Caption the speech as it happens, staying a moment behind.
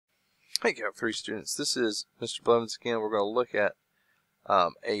Hey, Calc 3 students, this is Mr. Blevins again. We're going to look at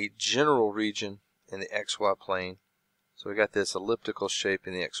a general region in the XY plane. So we got this elliptical shape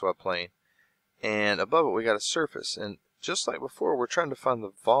in the XY plane, and above it we got a surface. And just like before, we're trying to find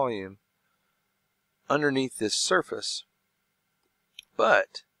the volume underneath this surface,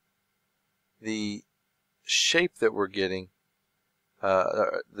 but the shape that we're getting,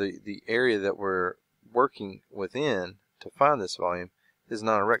 the area that we're working within to find this volume is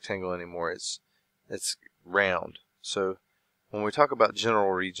not a rectangle anymore. It's round. So when we talk about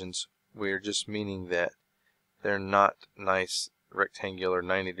general regions, we're just meaning that they're not nice rectangular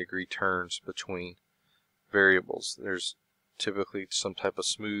 90-degree turns between variables. There's typically some type of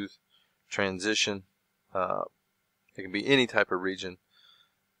smooth transition. It can be any type of region,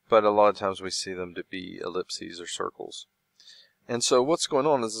 but a lot of times we see them to be ellipses or circles. And so what's going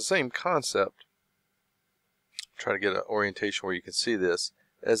on is the same concept. Try to get an orientation where you can see this.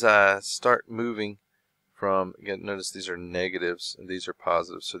 As I start moving from, again, notice these are negatives and these are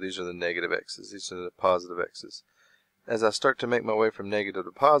positives. So these are the negative x's, these are the positive x's. As I start to make my way from negative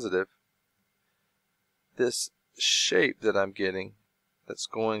to positive, this shape that I'm getting that's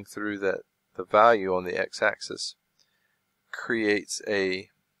going through the value on the x-axis creates an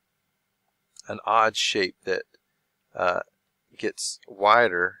odd shape that gets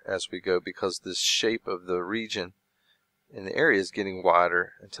wider as we go, because this shape of the region in the area is getting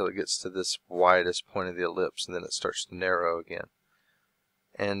wider until it gets to this widest point of the ellipse, and then it starts to narrow again.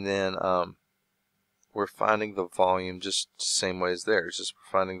 And then we're finding the volume just the same way as there. It's just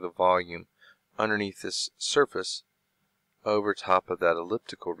we're finding the volume underneath this surface over top of that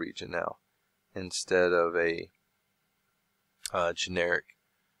elliptical region now, instead of a generic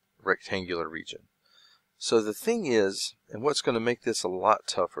rectangular region. So the thing is, and what's going to make this a lot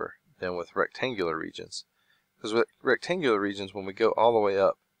tougher than with rectangular regions, because with rectangular regions, when we go all the way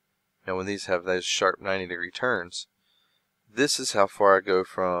up, and when these have those sharp 90-degree turns, this is how far I go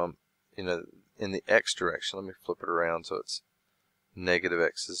from, in the x direction. Let me flip it around so it's negative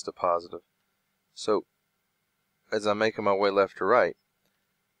x's to positive. So as I'm making my way left to right,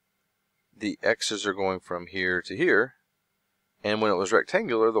 the x's are going from here to here, and when it was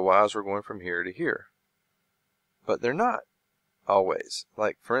rectangular, the y's were going from here to here. But they're not always.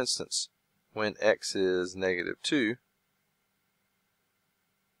 Like, for instance, when x is -2,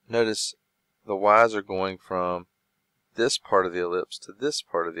 notice the y's are going from this part of the ellipse to this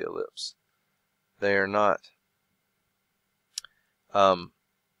part of the ellipse. They are not,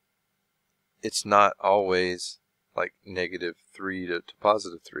 it's not always like -3 to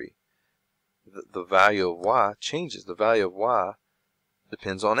 +3. The value of y changes. The value of y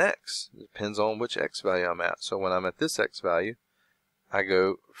depends on x. It depends on which x value I'm at. So when I'm at this x value, I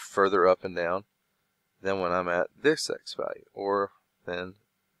go further up and down than when I'm at this x value, or then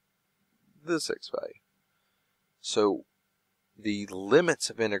this x value. So the limits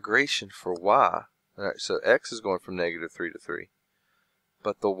of integration for y, alright, so x is going from -3 to 3,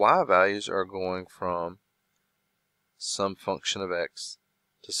 but the y values are going from some function of x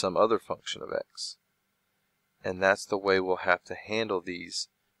to some other function of x. And that's the way we'll have to handle these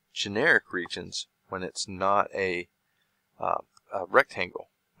generic regions when it's not a rectangle.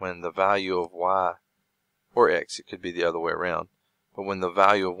 When the value of y or x, it could be the other way around, but when the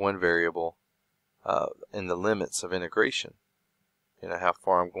value of one variable in the limits of integration, how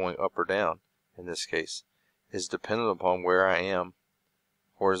far I'm going up or down in this case, is dependent upon where I am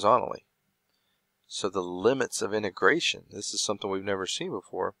horizontally. So the limits of integration, this is something we've never seen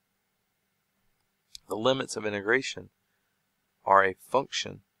before. The limits of integration are a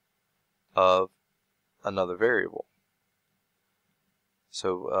function of another variable.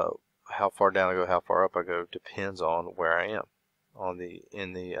 So how far down I go, how far up I go, depends on where I am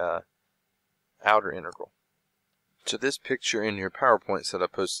in the outer integral. So this picture in your PowerPoints that I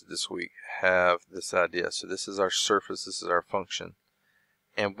posted this week have this idea. So this is our surface, this is our function.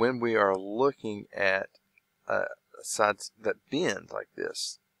 And when we are looking at sides that bend like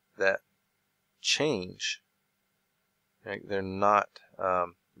this, that change, right? They're not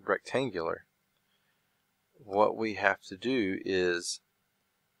rectangular. What we have to do is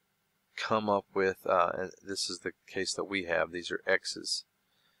come up with, and this is the case that we have, these are x's.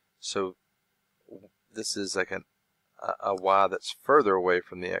 So this is like a y that's further away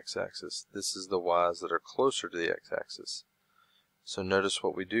from the x-axis. This is the y's that are closer to the x-axis. So notice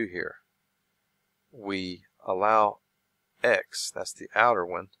what we do here. We allow x, that's the outer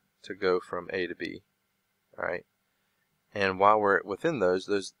one, to go from A to B. Alright? And while we're within those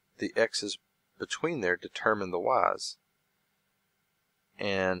the x's between there determine the y's.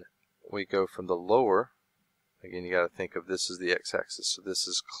 And we go from the lower Again, you got to think of this as the x-axis, so this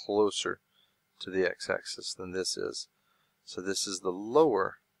is closer to the x-axis than this is. So this is the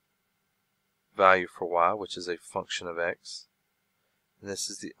lower value for y, which is a function of x. And this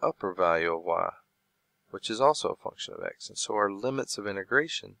is the upper value of y, which is also a function of x. And so our limits of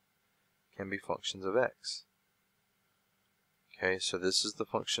integration can be functions of x. Okay, so this is the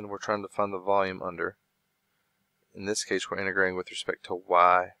function we're trying to find the volume under. In this case, we're integrating with respect to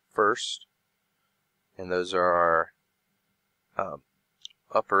y first, and those are our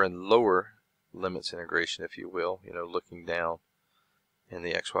upper and lower limits integration, if you will, looking down in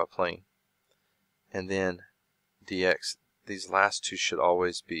the xy plane. And then dx, these last two should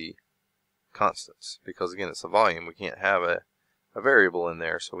always be constants, because again, it's a volume. We can't have a variable in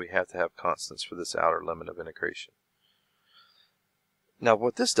there, so we have to have constants for this outer limit of integration. Now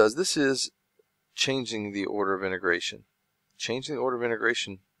what this does, this is changing the order of integration. Changing the order of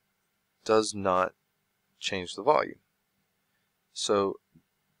integration does not change the volume. So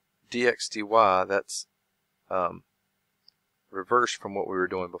dx dy, that's reversed from what we were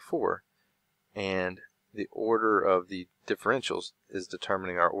doing before, and the order of the differentials is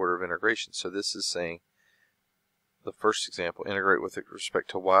determining our order of integration. So this is saying, the first example, integrate with respect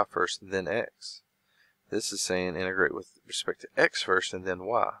to y first, then x. This is saying integrate with respect to x first and then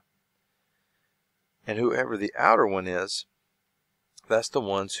y. And whoever the outer one is, that's the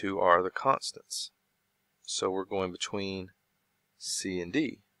ones who are the constants. So we're going between c and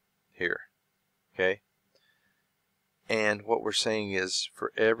d here. Okay? And what we're saying is,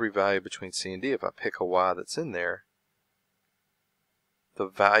 for every value between c and d, if I pick a y that's in there, the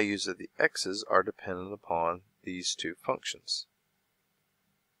values of the x's are dependent upon these two functions.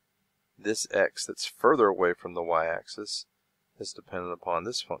 This x that's further away from the y-axis is dependent upon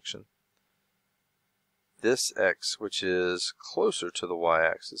this function. This x, which is closer to the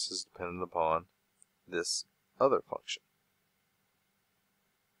y-axis, is dependent upon this other function.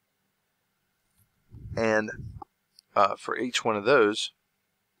 And for each one of those,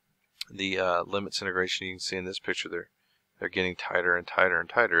 the limits integration, you can see in this picture, they're getting tighter and tighter and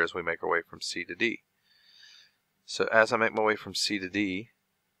tighter as we make our way from c to d. So as I make my way from c to d,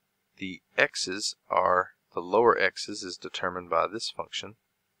 the x's are, the lower x's is determined by this function.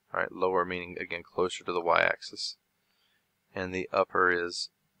 Right, lower meaning, again, closer to the y-axis. And the upper is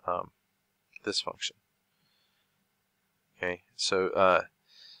this function. Okay, so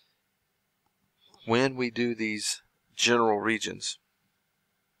when we do these general regions,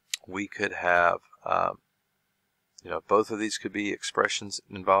 we could have, both of these could be expressions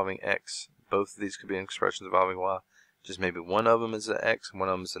involving x. Both of these could be expressions involving y. Just maybe one of them is an x and one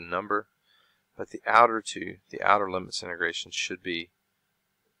of them is a number. But the outer two, the outer limits integration, should be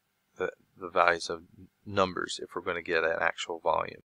the values of numbers if we're going to get an actual volume.